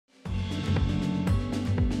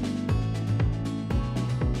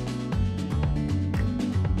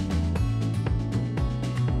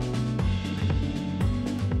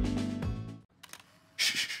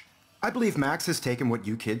I believe Max has taken what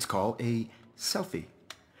you kids call a selfie.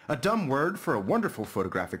 A dumb word for a wonderful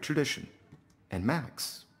photographic tradition. And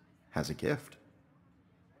Max has a gift.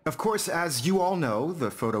 Of course, as you all know, the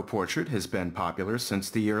photo portrait has been popular since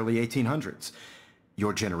the early 1800s.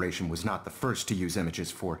 Your generation was not the first to use images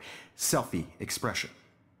for selfie expression.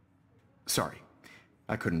 Sorry,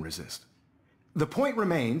 I couldn't resist. The point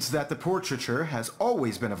remains that the portraiture has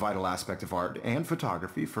always been a vital aspect of art and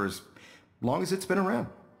photography for as long as it's been around.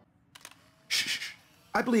 Shh.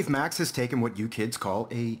 I believe Max has taken what you kids call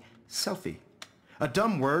a selfie. A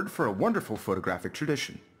dumb word for a wonderful photographic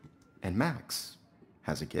tradition. And Max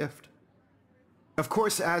has a gift. Of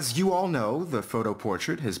course, as you all know, the photo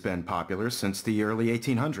portrait has been popular since the early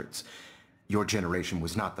 1800s. Your generation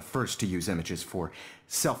was not the first to use images for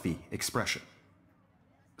selfie expression.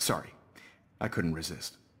 Sorry, I couldn't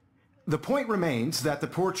resist. The point remains that the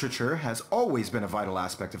portraiture has always been a vital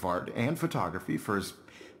aspect of art and photography for as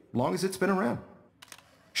long as it's been around.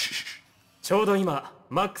 Shh. ちょうど今、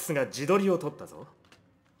マックスが自撮りを撮ったぞ。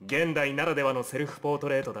現代ならではのセルフポート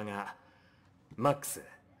レートだが、マックス、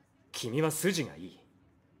君は筋がいい。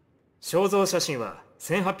肖像写真は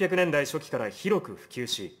1800年代初期から広く普及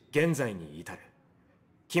し、現在に至る。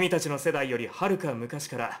君たちの世代よりはるか昔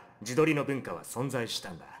から自撮りの文化は存在した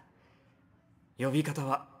んだ。呼び方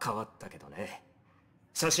は変わったけどね。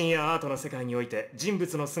写真やアートの世界において人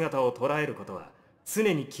物の姿を捉えることは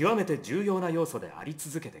常に極めて重要な要素であり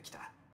続けてきた。